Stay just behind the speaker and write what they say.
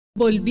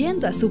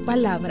Volviendo a su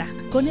palabra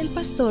con el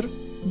pastor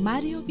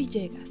Mario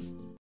Villegas.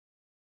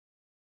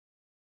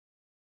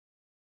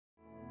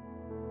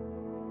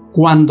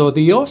 Cuando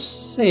Dios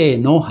se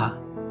enoja.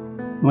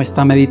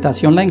 Nuestra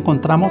meditación la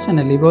encontramos en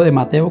el libro de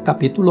Mateo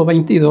capítulo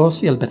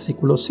 22 y el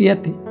versículo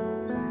 7.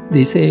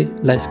 Dice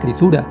la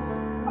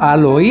escritura: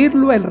 al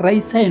oírlo el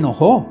rey se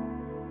enojó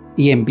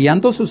y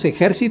enviando sus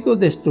ejércitos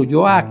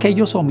destruyó a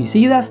aquellos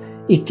homicidas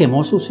y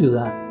quemó su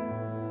ciudad.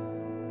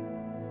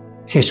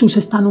 Jesús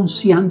está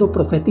anunciando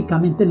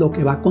proféticamente lo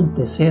que va a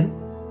acontecer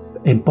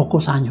en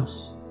pocos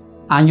años.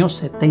 Años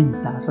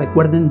 70,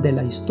 recuerden de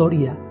la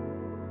historia.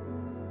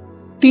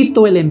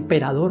 Tito el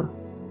emperador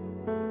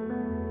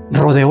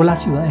rodeó la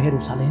ciudad de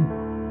Jerusalén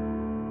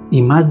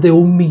y más de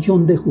 1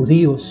 millón de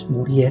judíos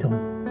murieron.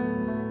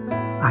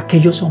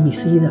 Aquellos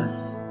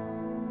homicidas,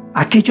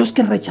 aquellos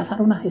que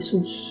rechazaron a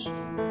Jesús,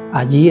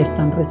 allí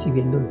están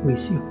recibiendo el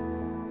juicio.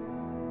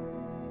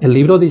 El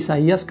libro de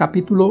Isaías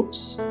capítulo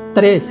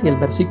 3 y el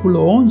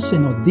versículo 11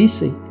 nos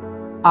dice: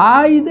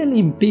 ay del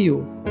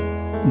impío,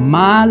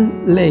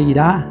 mal le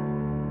irá,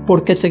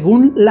 porque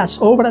según las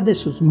obras de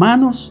sus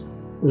manos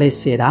le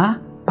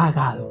será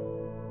pagado.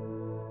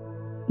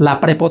 La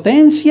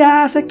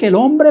prepotencia hace que el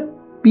hombre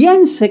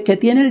piense que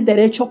tiene el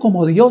derecho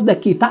como Dios de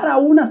quitar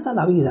aún hasta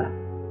la vida.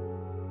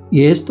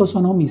 Y estos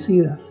son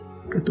homicidas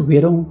que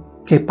tuvieron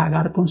que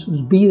pagar con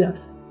sus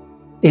vidas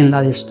en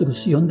la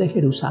destrucción de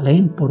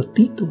Jerusalén por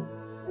Tito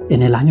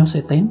en el año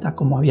 70,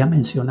 como había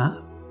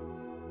mencionado.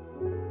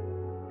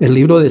 El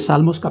libro de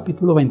Salmos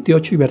capítulo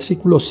 28 y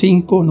versículo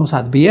 5 nos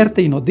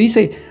advierte y nos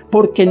dice: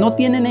 porque no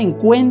tienen en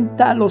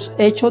cuenta los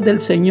hechos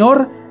del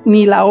Señor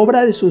ni la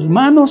obra de sus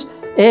manos,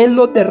 Él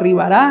los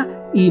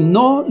derribará y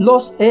no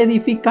los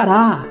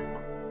edificará.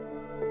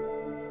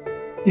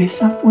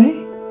 Esa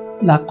fue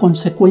la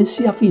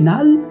consecuencia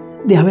final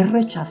de haber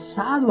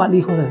rechazado al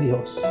Hijo de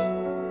Dios.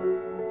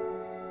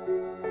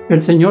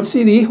 El Señor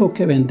sí dijo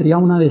que vendría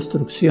una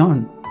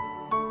destrucción,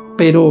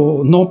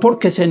 pero no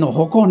porque se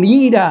enojó con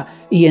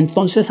ira y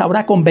entonces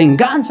ahora con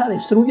venganza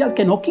destruye al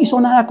que no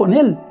quiso nada con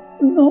Él.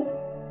 No,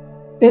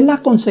 es la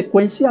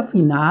consecuencia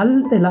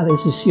final de la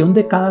decisión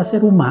de cada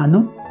ser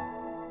humano.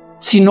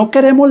 Si no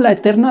queremos la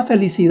eterna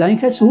felicidad en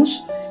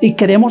Jesús y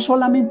queremos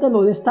solamente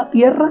lo de esta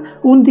tierra,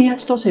 un día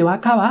esto se va a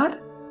acabar.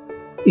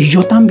 Y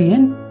yo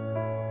también.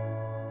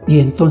 ¿Y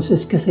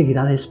entonces qué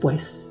seguirá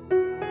después?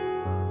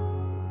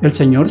 El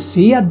Señor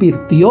sí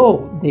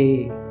advirtió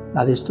de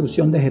la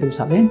destrucción de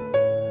Jerusalén,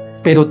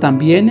 pero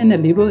también en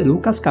el libro de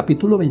Lucas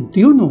capítulo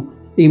 21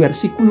 y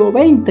versículo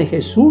 20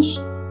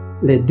 Jesús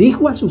les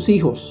dijo a sus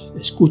hijos,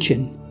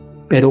 escuchen: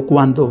 pero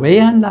cuando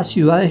vean la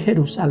ciudad de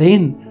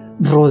Jerusalén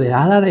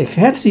rodeada de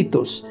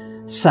ejércitos,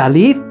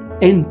 salid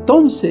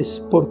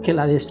entonces porque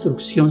la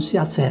destrucción se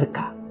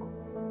acerca.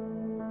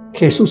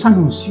 Jesús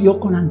anunció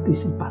con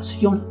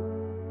anticipación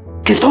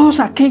que todos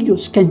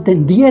aquellos que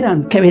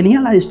entendieran que venía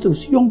la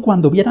destrucción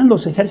cuando vieran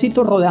los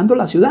ejércitos rodeando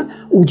la ciudad,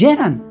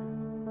 huyeran.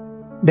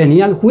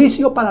 Venía el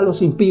juicio para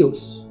los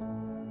impíos.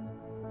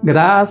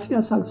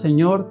 Gracias al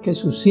Señor que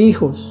sus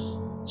hijos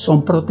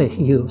son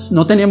protegidos.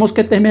 No tenemos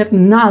que temer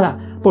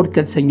nada porque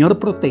el Señor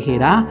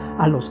protegerá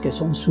a los que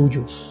son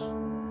suyos.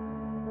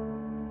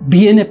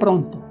 Viene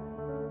pronto.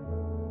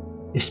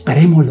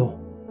 Esperémoslo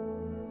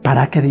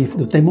para que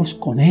disfrutemos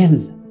con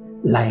Él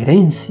la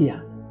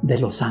herencia de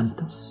los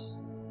santos.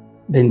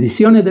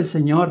 Bendiciones del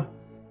Señor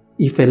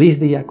y feliz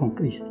día con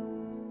Cristo.